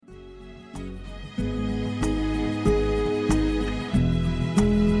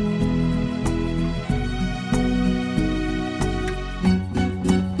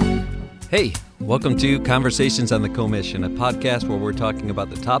Hey, welcome to Conversations on the Commission, a podcast where we're talking about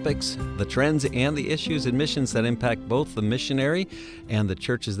the topics, the trends, and the issues and missions that impact both the missionary and the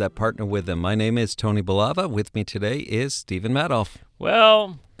churches that partner with them. My name is Tony Belava. With me today is Stephen Madoff.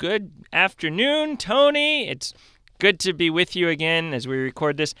 Well, good afternoon, Tony. It's good to be with you again as we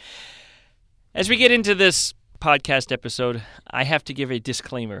record this. As we get into this podcast episode, I have to give a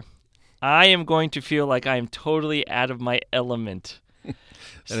disclaimer. I am going to feel like I am totally out of my element.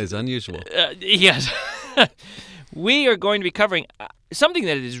 That is unusual. Yes. We are going to be covering something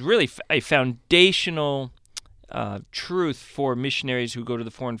that is really a foundational truth for missionaries who go to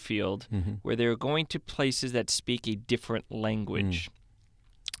the foreign field, where they're going to places that speak a different language.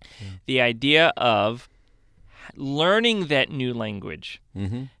 The idea of learning that new language.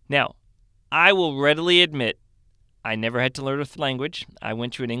 Now, I will readily admit, I never had to learn a language. I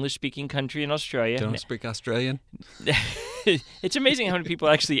went to an English-speaking country in Australia. Don't speak Australian? It's amazing how many people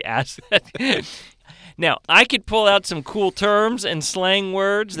actually ask that. Now, I could pull out some cool terms and slang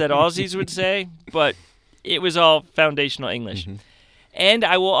words that Aussies would say, but it was all foundational English. And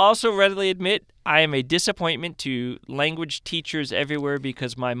I will also readily admit I am a disappointment to language teachers everywhere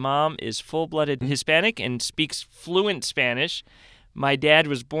because my mom is full-blooded Hispanic and speaks fluent Spanish. My dad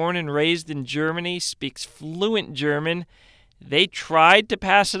was born and raised in Germany, speaks fluent German. They tried to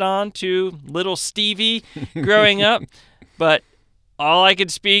pass it on to little Stevie growing up, but all I could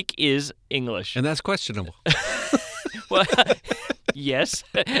speak is English. And that's questionable. Well, yes,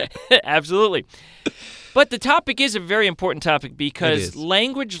 absolutely. But the topic is a very important topic because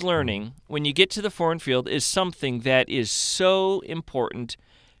language learning, when you get to the foreign field, is something that is so important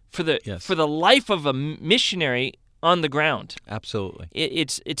for the life of a missionary on the ground. Absolutely.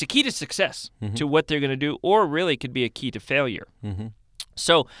 It's a key to success to what they're going to do, or really could be a key to failure.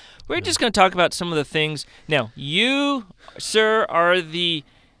 So we're just going to talk about some of the things. Now, you, sir, are the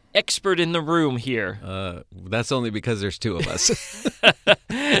expert in the room here. That's only because there's two of us.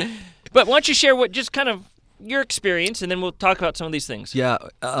 But why don't you share just kind of your experience, and then we'll talk about some of these things. Yeah.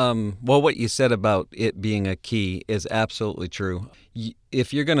 Well, what you said about it being a key is absolutely true.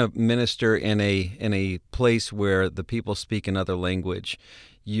 If you're going to minister in a place where the people speak another language,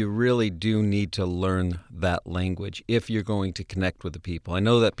 you really do need to learn that language if you're going to connect with the people. I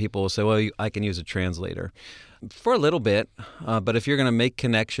know that people will say, well, I can use a translator for a little bit, but if you're going to make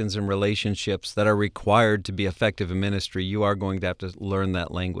connections and relationships that are required to be effective in ministry, you are going to have to learn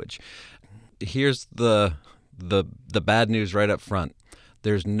that language. Here's the bad news right up front.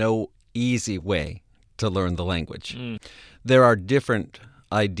 There's no easy way to learn the language. There are different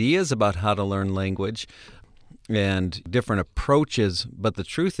ideas about how to learn language and different approaches, but the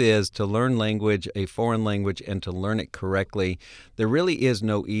truth is to learn language, a foreign language, and to learn it correctly, there really is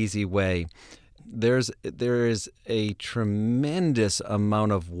no easy way. There is a tremendous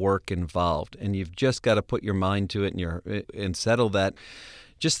amount of work involved, and you've just got to put your mind to it and settle that.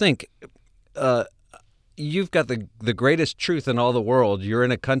 Just think, you've got the greatest truth in all the world. You're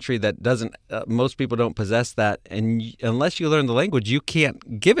in a country that doesn't, most people don't possess that. And unless you learn the language, you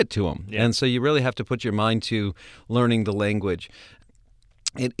can't give it to them. Yeah. And so you really have to put your mind to learning the language.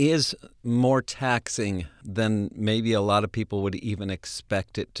 It is more taxing than maybe a lot of people would even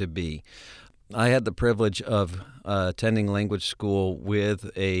expect it to be. I had the privilege of attending language school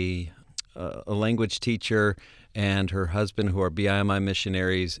with a language teacher and her husband who are BIMI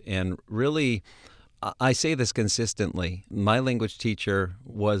missionaries, and really, I say this consistently, my language teacher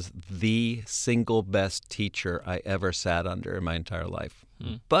was the single best teacher I ever sat under in my entire life.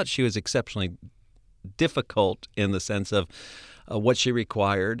 But she was exceptionally difficult in the sense of what she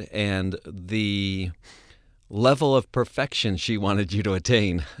required and the level of perfection she wanted you to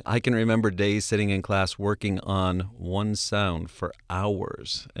attain. I can remember days sitting in class working on one sound for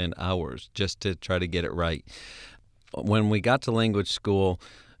hours and hours just to try to get it right. When we got to language school,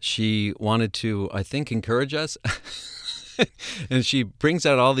 she wanted to, I think, encourage us. And she brings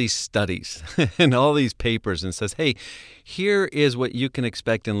out all these studies and all these papers and says, hey, here is what you can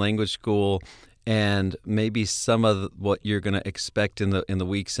expect in language school and maybe some of what you're going to expect in the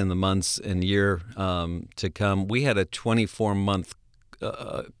weeks and the months and year to come. We had a 24-month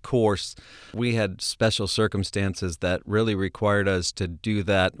course. We had special circumstances that really required us to do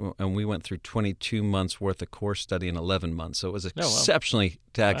that, and we went through 22 months worth of course study in 11 months. So it was exceptionally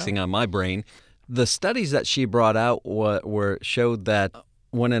taxing on my brain. The studies that she brought out showed that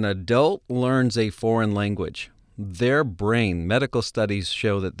when an adult learns a foreign language, their brain, medical studies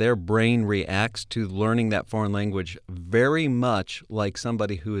show that their brain reacts to learning that foreign language very much like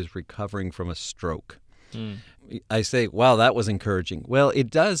somebody who is recovering from a stroke. I say, wow, that was encouraging. Well, it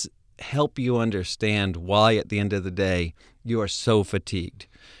does help you understand why at the end of the day you are so fatigued.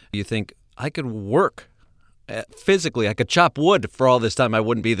 You think, I could work physically. I could chop wood for all this time. I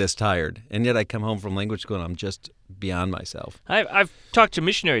wouldn't be this tired. And yet I come home from language school and I'm just beyond myself. I've talked to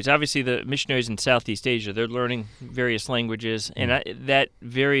missionaries. Obviously, the missionaries in Southeast Asia, they're learning various languages, and that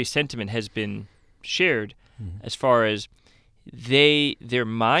very sentiment has been shared as far as their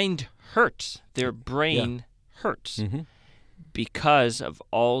mind hurts, their brain hurts because of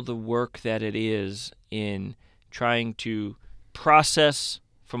all the work that it is in trying to process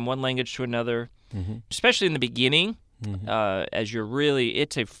from one language to another, especially in the beginning, as you're really,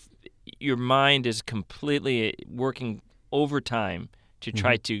 your mind is completely working overtime to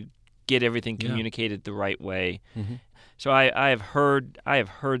try to get everything communicated the right way. So I have heard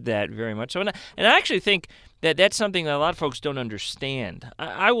that very much so, and I actually think that that's something that a lot of folks don't understand.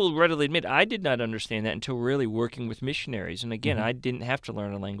 I will readily admit I did not understand that until really working with missionaries. And again, I didn't have to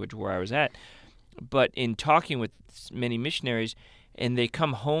learn a language where I was at, but in talking with many missionaries, and they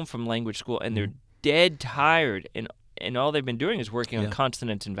come home from language school and they're dead tired, and all they've been doing is working on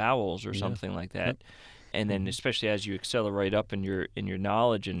consonants and vowels or something like that. And then especially as you accelerate up in your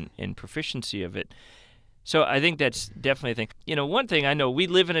knowledge and proficiency of it. So I think that's definitely a thing. You know, one thing I know, we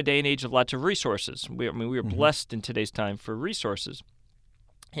live in a day and age of lots of resources. We are blessed in today's time for resources.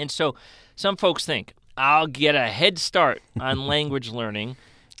 And so some folks think, I'll get a head start on language learning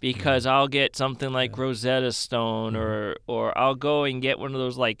because I'll get something like Rosetta Stone or I'll go and get one of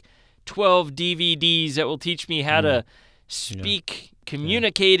those like 12 DVDs that will teach me how to speak,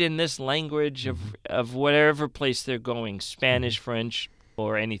 communicate in this language of whatever place they're going, Spanish, French,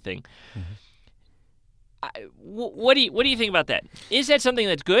 or anything. What do you think about that? Is that something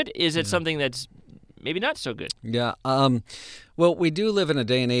that's good? Is it something that's maybe not so good? Yeah. Well, we do live in a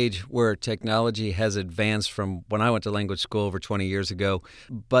day and age where technology has advanced from when I went to language school over 20 years ago.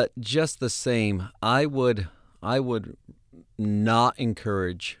 But just the same, I would not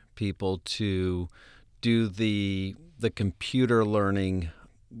encourage people to do the computer learning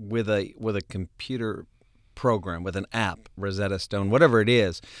with a computer program, with an app, Rosetta Stone, whatever it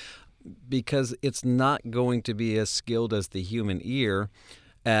is, because it's not going to be as skilled as the human ear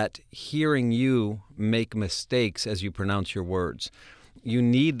at hearing you make mistakes as you pronounce your words. You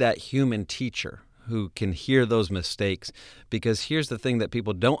need that human teacher who can hear those mistakes, because here's the thing that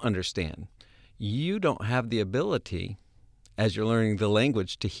people don't understand. You don't have the ability, as you're learning the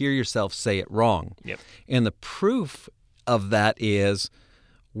language, to hear yourself say it wrong. Yep. And the proof of that is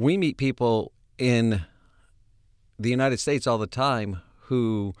we meet people in the United States all the time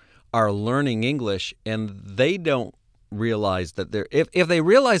who are learning English, and they don't realize that if they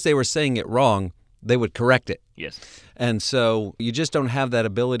realized they were saying it wrong, they would correct it. Yes. And so you just don't have that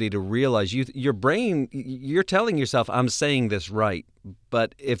ability to realize. Your brain, you're telling yourself, I'm saying this right.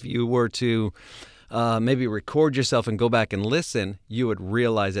 But if you were to maybe record yourself and go back and listen, you would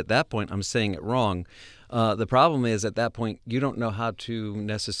realize at that point, I'm saying it wrong. The problem is at that point, you don't know how to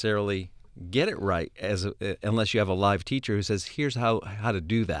necessarily get it right unless you have a live teacher who says, here's how to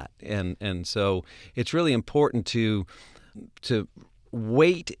do that. And so it's really important to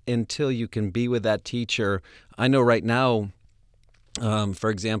wait until you can be with that teacher. I know right now, for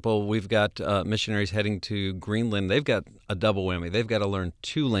example, we've got missionaries heading to Greenland. They've got a double whammy. They've got to learn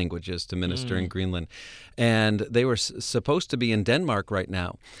 2 languages to minister in Greenland. And they were supposed to be in Denmark right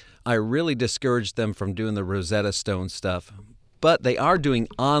now. I really discouraged them from doing the Rosetta Stone stuff. But they are doing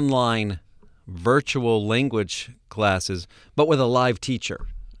online virtual language classes, but with a live teacher.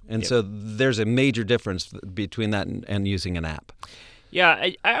 And so there's a major difference between that and using an app. Yeah,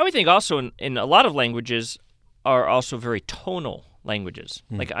 I would think also in a lot of languages are also very tonal languages.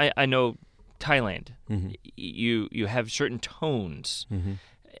 Like I know Thailand, you have certain tones.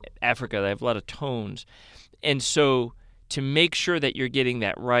 Africa, they have a lot of tones. And so to make sure that you're getting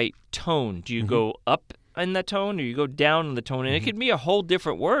that right tone, do you go up in that tone or you go down in the tone? And it could be a whole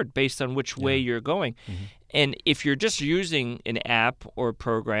different word based on which way you're going. And if you're just using an app or a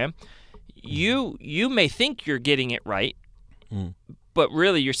program, you may think you're getting it right, but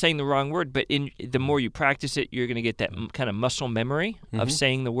really you're saying the wrong word. But the more you practice it, you're going to get that kind of muscle memory of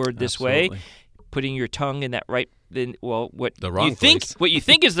saying the word this way, putting your tongue in that right. What you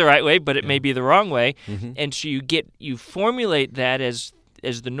think is the right way, but it may be the wrong way. And so you formulate that as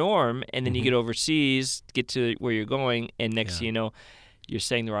the norm, and then you get overseas, get to where you're going, and next thing you know, you're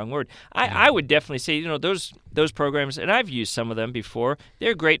saying the wrong word. I would definitely say, those programs, and I've used some of them before,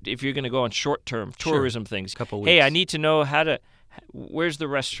 they're great if you're going to go on short-term tourism things. Couple weeks. Hey, I need to know where's the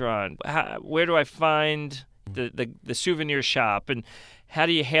restaurant? Where do I find the souvenir shop? And how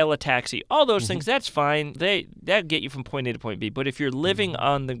do you hail a taxi? All those things, that's fine. That get you from point A to point B. But if you're living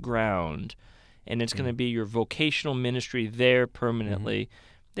on the ground and it's going to be your vocational ministry there permanently,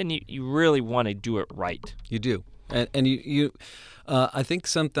 then you really want to do it right. You do. And you I think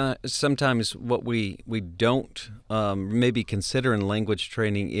sometimes what we don't maybe consider in language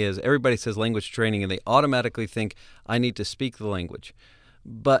training is everybody says language training and they automatically think I need to speak the language.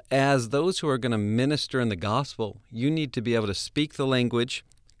 But as those who are going to minister in the gospel, you need to be able to speak the language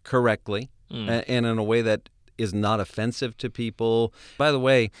correctly and in a way that is not offensive to people. By the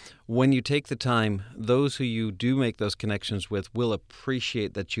way, when you take the time, those who you do make those connections with will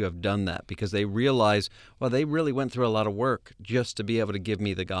appreciate that you have done that because they realize, well, they really went through a lot of work just to be able to give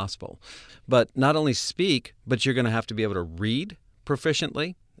me the gospel. But not only speak, but you're going to have to be able to read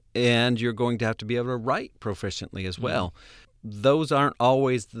proficiently, and you're going to have to be able to write proficiently as well. Those aren't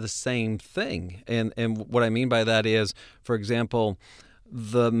always the same thing. And what I mean by that is, for example,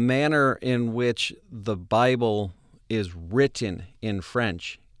 the manner in which the Bible is written in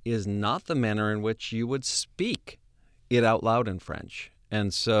French is not the manner in which you would speak it out loud in French.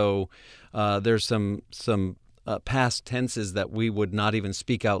 And so there's some past tenses that we would not even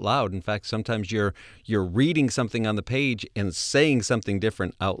speak out loud. In fact, sometimes you're reading something on the page and saying something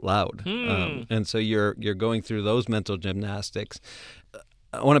different out loud. And so you're going through those mental gymnastics.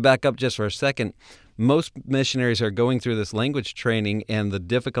 I want to back up just for a second. Most missionaries are going through this language training, and the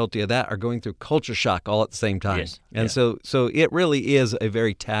difficulty of that are going through culture shock all at the same time. Yes. And so it really is a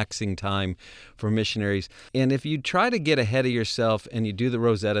very taxing time for missionaries. And if you try to get ahead of yourself and you do the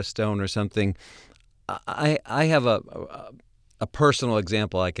Rosetta Stone or something, I have a personal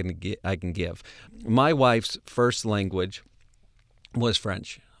example I can give. My wife's first language was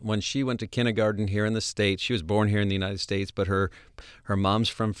French. When she went to kindergarten here in the States, she was born here in the United States, but her mom's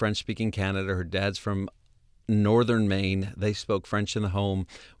from French-speaking Canada. Her dad's from northern Maine. They spoke French in the home.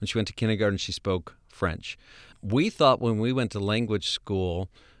 When she went to kindergarten, she spoke French. We thought when we went to language school,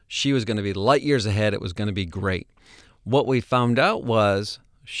 she was going to be light years ahead. It was going to be great. What we found out was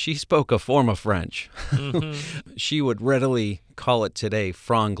she spoke a form of French. She would readily call it today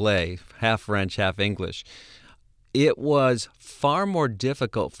franglais, half French, half English. It was far more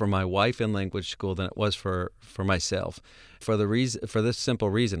difficult for my wife in language school than it was for myself. For this simple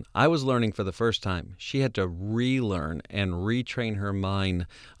reason, I was learning for the first time. She had to relearn and retrain her mind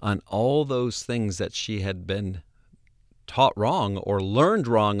on all those things that she had been taught wrong or learned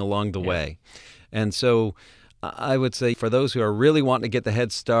wrong along the way. And so I would say for those who are really wanting to get the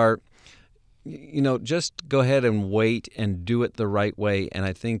head start, just go ahead and wait and do it the right way. And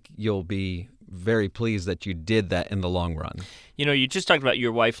I think you'll be very pleased that you did that in the long run. You just talked about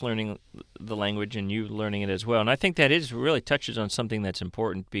your wife learning the language and you learning it as well. And I think that really touches on something that's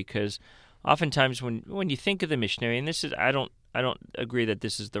important because oftentimes when you think of the missionary, and this is I don't agree that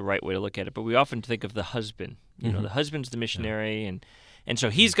this is the right way to look at it, but we often think of the husband. The husband's the missionary and so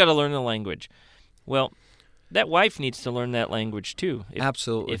he's got to learn the language. Well, that wife needs to learn that language too.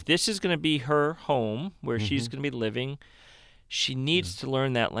 Absolutely. If this is going to be her home where she's going to be living, she needs to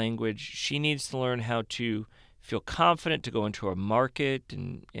learn that language. She needs to learn how to feel confident to go into a market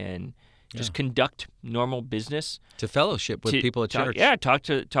and just conduct normal business. To fellowship with people at church.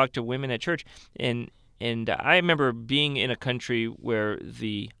 Talk to women at church. And I remember being in a country where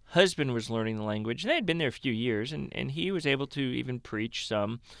the husband was learning the language. They had been there a few years, and he was able to even preach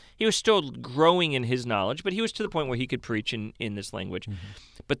some. He was still growing in his knowledge, but he was to the point where he could preach in this language.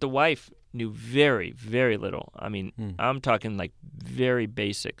 But the wife knew very, very little. I mean, I'm talking like very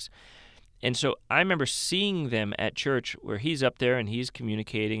basics. And so I remember seeing them at church where he's up there and he's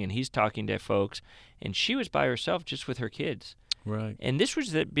communicating and he's talking to folks, and she was by herself just with her kids. Right. And this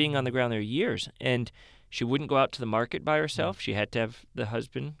was being on the ground there years. And she wouldn't go out to the market by herself. She had to have the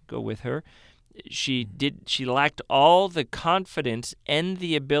husband go with her. She lacked all the confidence and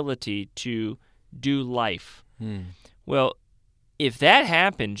the ability to do life. Well, if that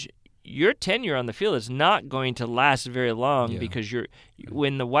happens, your tenure on the field is not going to last very long because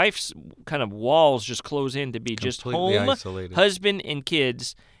when the wife's kind of walls just close in to be just completely home, isolated. Husband, and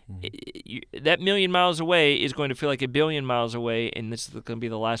kids, that million miles away is going to feel like a billion miles away, and this is going to be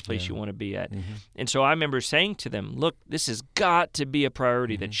the last place you want to be at. And so I remember saying to them, look, this has got to be a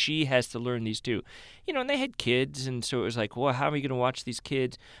priority that she has to learn these two. And they had kids, and so it was like, well, how are we going to watch these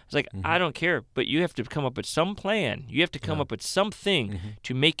kids? I was like, I don't care, but you have to come up with some plan. You have to come up with something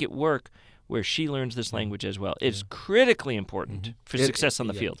to make it work where she learns this language as well. It's critically important for success on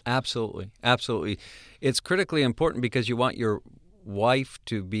the field. Absolutely. Absolutely. It's critically important because you want your wife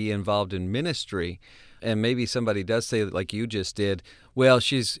to be involved in ministry, and maybe somebody does say, like you just did, well,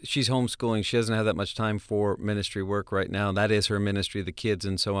 she's homeschooling, she doesn't have that much time for ministry work right now, that is her ministry, the kids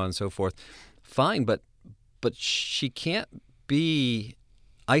and so on and so forth. Fine, but she can't be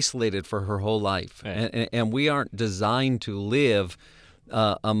isolated for her whole life. Right. And we aren't designed to live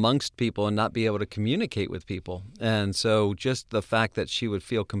amongst people and not be able to communicate with people. And so just the fact that she would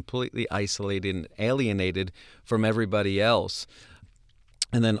feel completely isolated and alienated from everybody else.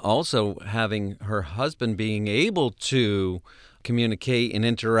 And then also having her husband being able to communicate and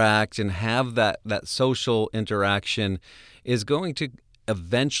interact and have that social interaction is going to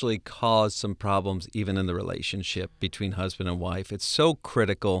eventually cause some problems even in the relationship between husband and wife. It's so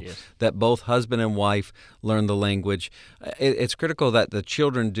critical that both husband and wife learn the language. It's critical that the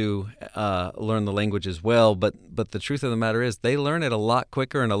children do learn the language as well, but the truth of the matter is they learn it a lot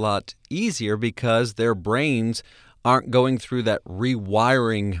quicker and a lot easier because their brains aren't going through that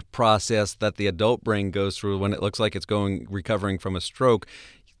rewiring process that the adult brain goes through when it looks like it's recovering from a stroke.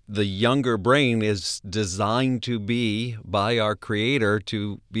 The younger brain is designed to be, by our Creator,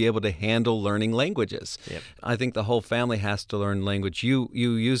 to be able to handle learning languages. Yep. I think the whole family has to learn language. You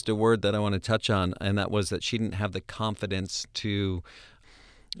used a word that I want to touch on, and that was that she didn't have the confidence to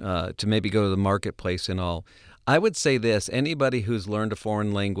maybe go to the marketplace and all. I would say this: anybody who's learned a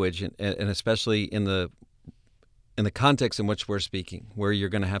foreign language, and especially in the context in which we're speaking, where you're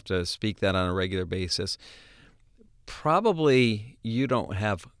going to have to speak that on a regular basis, probably you don't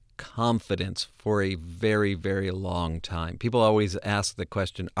have confidence for a very, very long time. People always ask the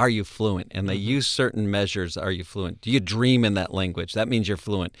question, are you fluent? And they use certain measures, are you fluent? Do you dream in that language? That means you're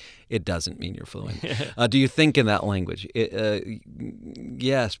fluent. It doesn't mean you're fluent. Do you think in that language?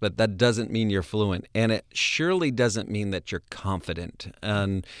 Yes, but that doesn't mean you're fluent. And it surely doesn't mean that you're confident.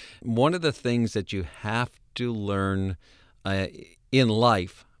 And one of the things that you have to learn in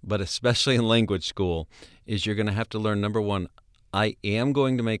life, but especially in language school, is you're going to have to learn, number one, I am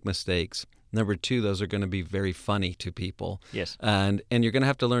going to make mistakes. Number two, those are going to be very funny to people. Yes. And you're going to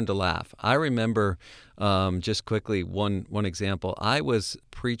have to learn to laugh. I remember, just quickly, one example. I was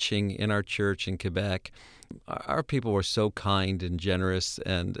preaching in our church in Quebec. Our people were so kind and generous,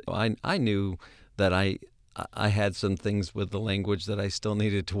 and I knew that I had some things with the language that I still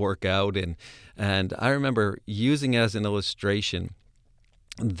needed to work out. And I remember using as an illustration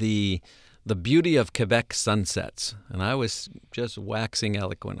the beauty of Quebec sunsets. And I was just waxing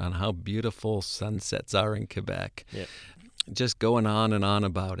eloquent on how beautiful sunsets are in Quebec. Yep. Just going on and on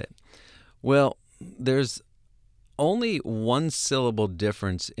about it. Well, there's only one syllable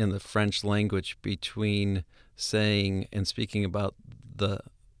difference in the French language between saying and speaking about the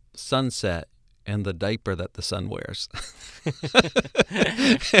sunset and the diaper that the sun wears.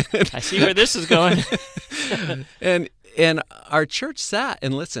 I see where this is going. And our church sat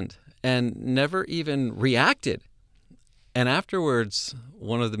and listened and never even reacted. And afterwards,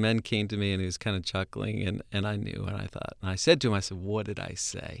 one of the men came to me and he was kind of chuckling, and I knew, and I thought, and I said to him, I said, what did I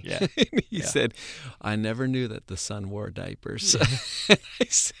say? Yeah. He said, I never knew that the sun wore diapers.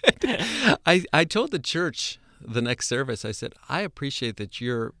 I told the church the next service, I said, I appreciate that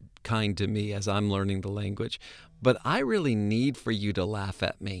you're kind to me as I'm learning the language, but I really need for you to laugh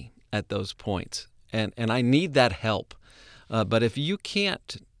at me at those points. And I need that help. But if you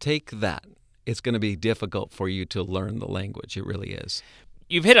can't take that, it's going to be difficult for you to learn the language. It really is.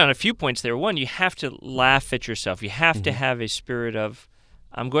 You've hit on a few points there. One, you have to laugh at yourself. You have to have a spirit of,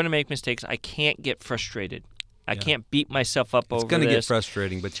 I'm going to make mistakes. I can't get frustrated. I can't beat myself up over this. It's going to get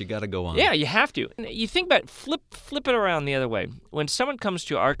frustrating, but you got to go on. Yeah, you have to. You think about flip it around the other way. When someone comes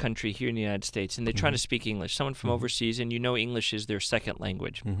to our country here in the United States and they're trying to speak English, someone from overseas, and you know English is their second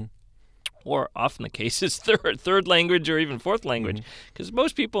language. Or often the case is third language or even fourth language, because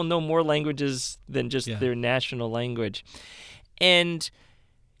most people know more languages than just their national language. And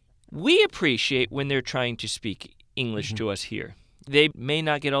we appreciate when they're trying to speak English to us here. They may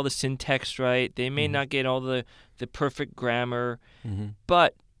not get all the syntax right. They may not get all the perfect grammar,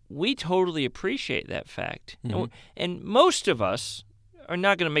 but we totally appreciate that fact. And most of us are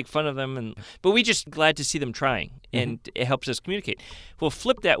not going to make fun of them, but we just glad to see them trying, and it helps us communicate. Well,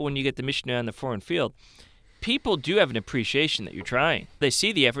 flip that when you get the missionary on the foreign field. People do have an appreciation that you're trying. They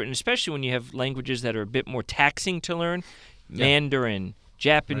see the effort, and especially when you have languages that are a bit more taxing to learn, Mandarin,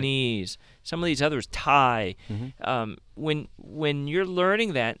 Japanese, some of these others, Thai. When you're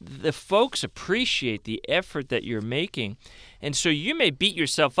learning that, the folks appreciate the effort that you're making. And so you may beat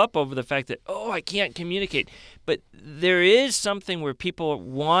yourself up over the fact that, I can't communicate. But there is something where people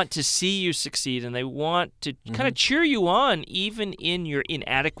want to see you succeed, and they want to kind of cheer you on even in your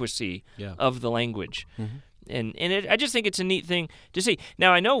inadequacy of the language. I just think it's a neat thing to see.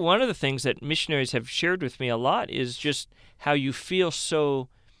 Now, I know one of the things that missionaries have shared with me a lot is just how you feel so,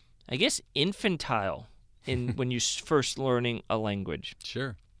 I guess, infantile when you're first learning a language.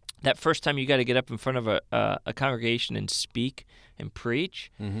 Sure. That first time you got to get up in front of a congregation and speak and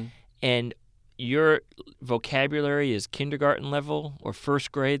preach, and your vocabulary is kindergarten level or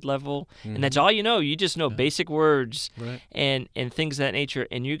first grade level, and that's all you know. You just know basic words and things of that nature,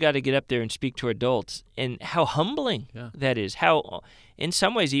 and you got to get up there and speak to adults. And how humbling that is, how in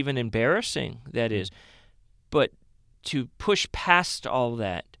some ways even embarrassing that is. But to push past all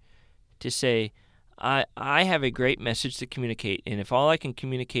that, to say, I have a great message to communicate, and if all I can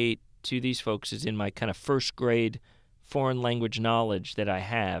communicate to these folks is in my kind of first grade foreign language knowledge that I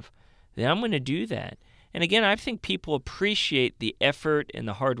have, then I'm going to do that. And again, I think people appreciate the effort and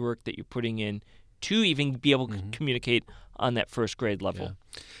the hard work that you're putting in to even be able to communicate on that first grade level.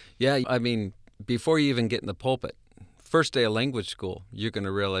 Yeah, I mean, before you even get in the pulpit, first day of language school, you're going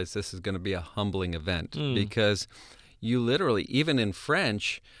to realize this is going to be a humbling event because you literally, even in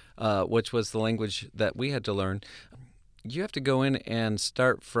French, which was the language that we had to learn, you have to go in and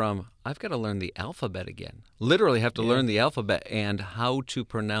start from, I've got to learn the alphabet again. Literally have to learn the alphabet and how to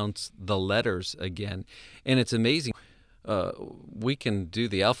pronounce the letters again. And it's amazing. We can do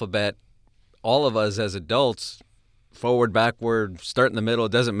the alphabet, all of us as adults, forward, backward, start in the middle,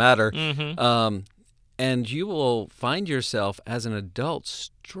 it doesn't matter. And you will find yourself as an adult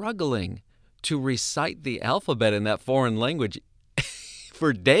struggling to recite the alphabet in that foreign language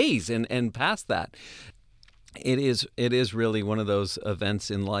for days and past that. It is really one of those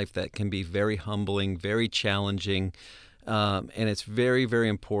events in life that can be very humbling, very challenging, and it's very, very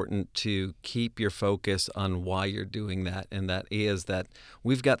important to keep your focus on why you're doing that, and that is that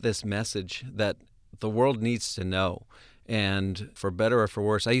we've got this message that the world needs to know. And for better or for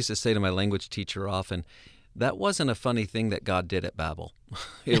worse, I used to say to my language teacher often, that wasn't a funny thing that God did at Babel.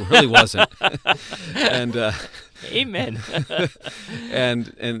 It really wasn't. And Amen.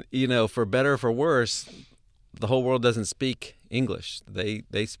 and you know, for better or for worse, the whole world doesn't speak English.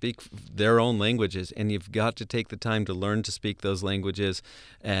 They speak their own languages, and you've got to take the time to learn to speak those languages,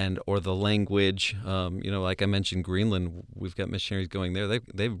 or the language. Like I mentioned, Greenland, we've got missionaries going there.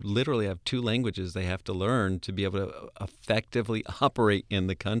 They literally have 2 languages they have to learn to be able to effectively operate in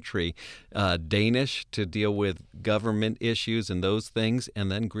the country. Danish to deal with government issues and those things,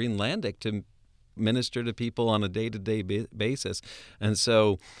 and then Greenlandic to minister to people on a day-to-day basis. And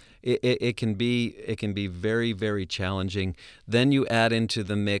so it can be very, very challenging. Then you add into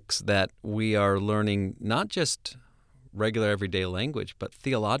the mix that we are learning not just regular everyday language, but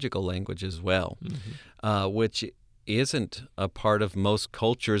theological language as well, which isn't a part of most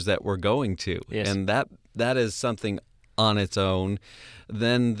cultures that we're going to. Yes. And that is something on its own.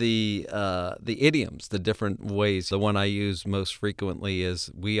 Then the idioms, the different ways. The one I use most frequently is,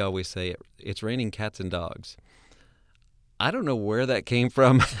 we always say, it's raining cats and dogs. I don't know where that came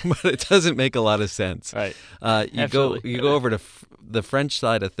from, but it doesn't make a lot of sense. Right. You go over to the French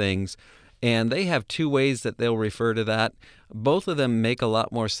side of things, and they have 2 ways that they'll refer to that. Both of them make a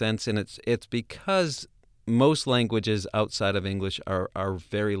lot more sense, and it's because most languages outside of English are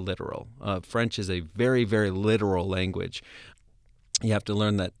very literal. French is a very, very literal language. You have to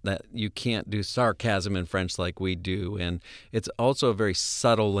learn that you can't do sarcasm in French like we do, and it's also a very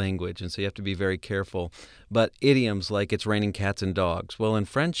subtle language, and so you have to be very careful. But idioms like it's raining cats and dogs. Well, in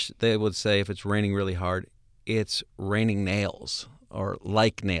French, they would say if it's raining really hard, it's raining nails, or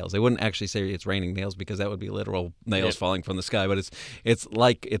like nails. They wouldn't actually say it's raining nails because that would be literal nails falling from the sky, but it's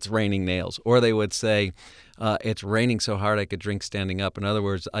like it's raining nails. Or they would say it's raining so hard I could drink standing up. In other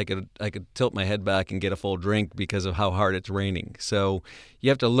words, I could tilt my head back and get a full drink because of how hard it's raining. So you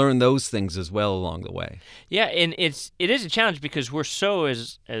have to learn those things as well along the way. Yeah, and it is a challenge because we're so,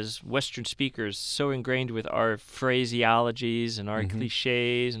 as Western speakers, so ingrained with our phraseologies and our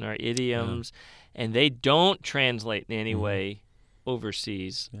cliches and our idioms, and they don't translate in any way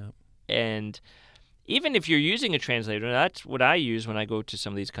overseas. And even if you're using a translator, that's what I use when I go to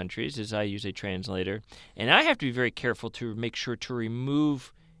some of these countries, is I use a translator, and I have to be very careful to make sure to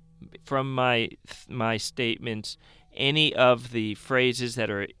remove from my statements any of the phrases that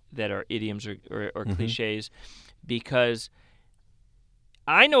are idioms or cliches, because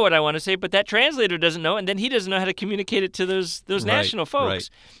I know what I want to say, but that translator doesn't know, and then he doesn't know how to communicate it to those national folks. Right.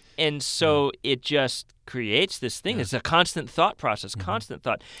 And so it just creates this thing. It's a constant thought process, constant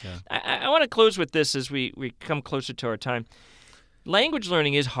thought. I want to close with this as we come closer to our time. Language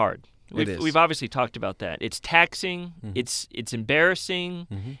learning is hard. We've obviously talked about that. It's taxing. It's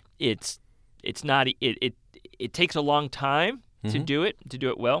embarrassing. It takes a long time to do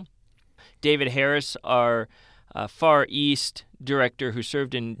it well. David Harris, our Far East director who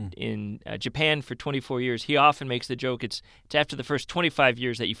served in Japan for 24 years, he often makes the joke, it's after the first 25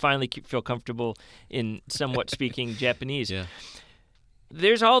 years that you finally feel comfortable in somewhat speaking Japanese. Yeah.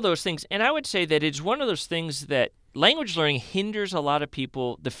 There's all those things. And I would say that it's one of those things that language learning hinders a lot of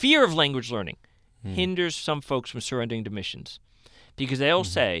people. The fear of language learning hinders some folks from surrendering to missions because they'll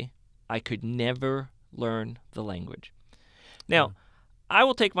say, I could never learn the language. Now, I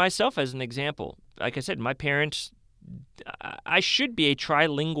will take myself as an example. Like I said, my parents, I should be a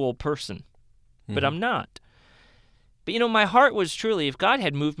trilingual person, but I'm not. But, my heart was truly, if God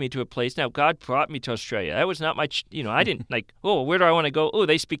had moved me to a place, now God brought me to Australia. That was not my, I didn't like, where do I want to go? Oh,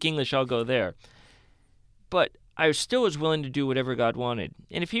 they speak English, I'll go there. But I still was willing to do whatever God wanted.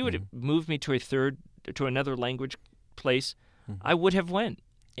 And if he would have moved me to another language place, I would have went.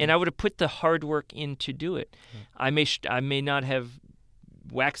 And I would have put the hard work in to do it. I may not have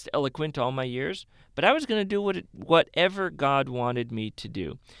waxed eloquent all my years, but I was going to do whatever God wanted me to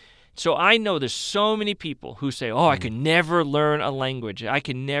do. So I know there's so many people who say, I could never learn a language. I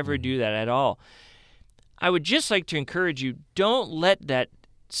can never do that at all. I would just like to encourage you, don't let that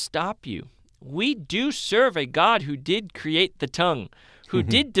stop you. We do serve a God who did create the tongue, who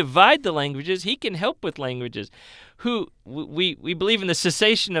did divide the languages. He can help with languages. Who we believe in the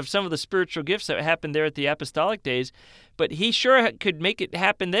cessation of some of the spiritual gifts that happened there at the apostolic days, but he sure could make it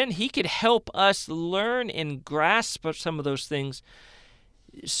happen then. He could help us learn and grasp some of those things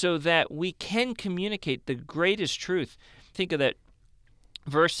so that we can communicate the greatest truth. Think of that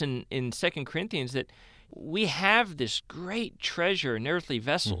verse in 2 Corinthians that we have this great treasure in earthly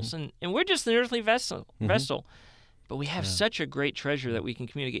vessels, and we're just an earthly vessel. But we have such a great treasure that we can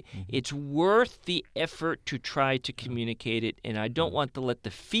communicate. It's worth the effort to try to communicate it, and I don't want to let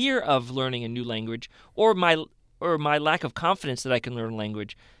the fear of learning a new language or my lack of confidence that I can learn a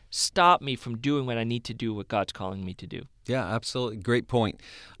language stop me from doing what I need to do, what God's calling me to do. Yeah, absolutely. Great point.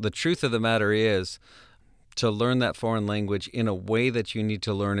 The truth of the matter is, to learn that foreign language in a way that you need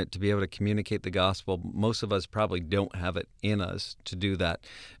to learn it to be able to communicate the gospel, most of us probably don't have it in us to do that.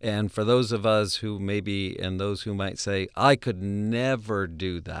 And for those of us who and those who might say, I could never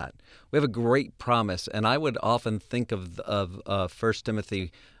do that, we have a great promise. And I would often think of 1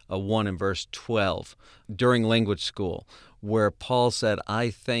 Timothy 1 and verse 12 during language school, where Paul said, I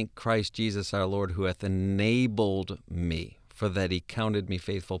thank Christ Jesus our Lord who hath enabled me, for that he counted me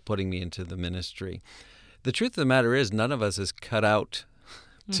faithful, putting me into the ministry. The truth of the matter is, none of us is cut out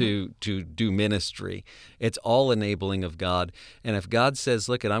to do ministry. It's all enabling of God. And if God says,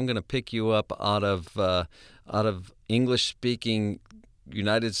 look, I'm going to pick you up out of English-speaking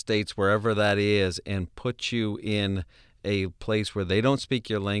United States, wherever that is, and put you in a place where they don't speak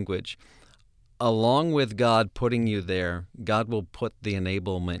your language, along with God putting you there, God will put the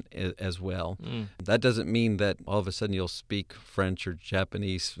enablement as well. That doesn't mean that all of a sudden you'll speak French or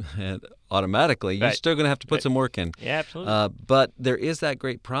Japanese automatically. You're still going to have to put some work in. Yeah, absolutely. But there is that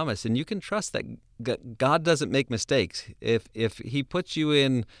great promise, and you can trust that God doesn't make mistakes. If he puts you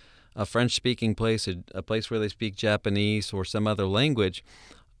in a French-speaking place, a place where they speak Japanese or some other language,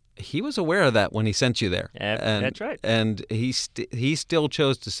 he was aware of that when he sent you there. That's right. And he still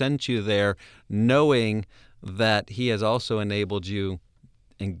chose to send you there knowing that he has also enabled you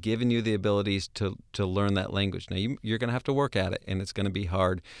and given you the abilities to learn that language. Now, you're going to have to work at it, and it's going to be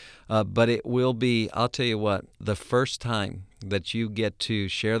hard. But it will be, I'll tell you what, the first time that you get to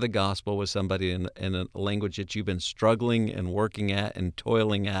share the gospel with somebody in a language that you've been struggling and working at and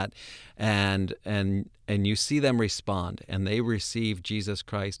toiling at, and you see them respond, and they receive Jesus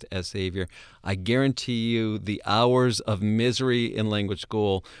Christ as Savior, I guarantee you the hours of misery in language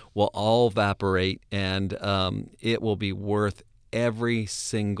school will all evaporate, and it will be worth every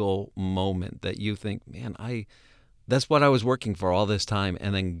single moment that you think, man, that's what I was working for all this time.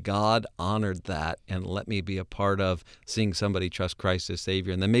 And then God honored that and let me be a part of seeing somebody trust Christ as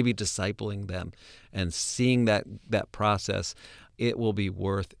Savior, and then maybe discipling them and seeing that process. It will be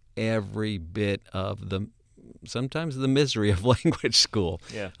worth every bit of sometimes the misery of language school.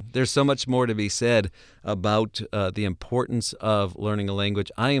 Yeah. There's so much more to be said about the importance of learning a language.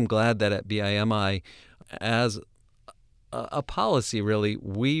 I am glad that at BIMI, as a policy, really,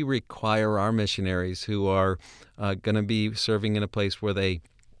 we require our missionaries who are going to be serving in a place where they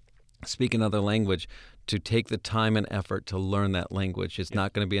speak another language to take the time and effort to learn that language. It's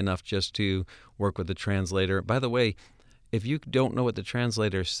not going to be enough just to work with the translator. By the way, if you don't know what the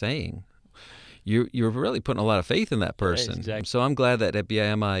translator is saying, you're really putting a lot of faith in that person. Right, exactly. So I'm glad that at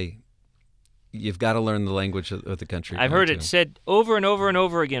BIMI, you've got to learn the language of the country. I've heard it said over and over and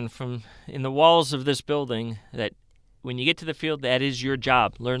over again from in the walls of this building that when you get to the field, that is your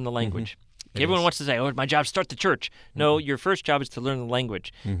job. Learn the language. Everyone wants to say, "Oh, my job is start the church." No, your first job is to learn the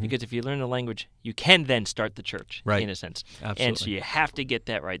language, because if you learn the language, you can then start the church, in a sense. Absolutely. And so you have to get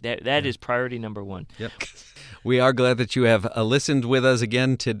that right. That is priority number one. Yep. We are glad that you have listened with us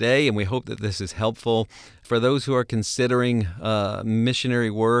again today, and we hope that this is helpful. For those who are considering missionary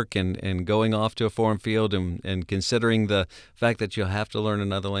work and going off to a foreign field and considering the fact that you'll have to learn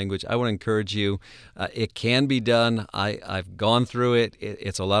another language, I want to encourage you. It can be done. I've gone through it.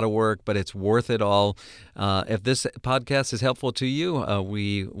 It's a lot of work, but it's worth it all. If this podcast is helpful to you,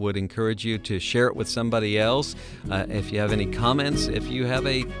 we would encourage you to share it with somebody else. If you have any comments, if you have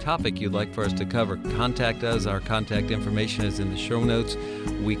a topic you'd like for us to cover, contact us. Our contact information is in the show notes.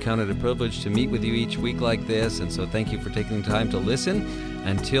 We count it a privilege to meet with you each week like this, and so thank you for taking the time to listen.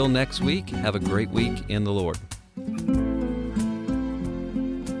 Until next week, have a great week in the Lord.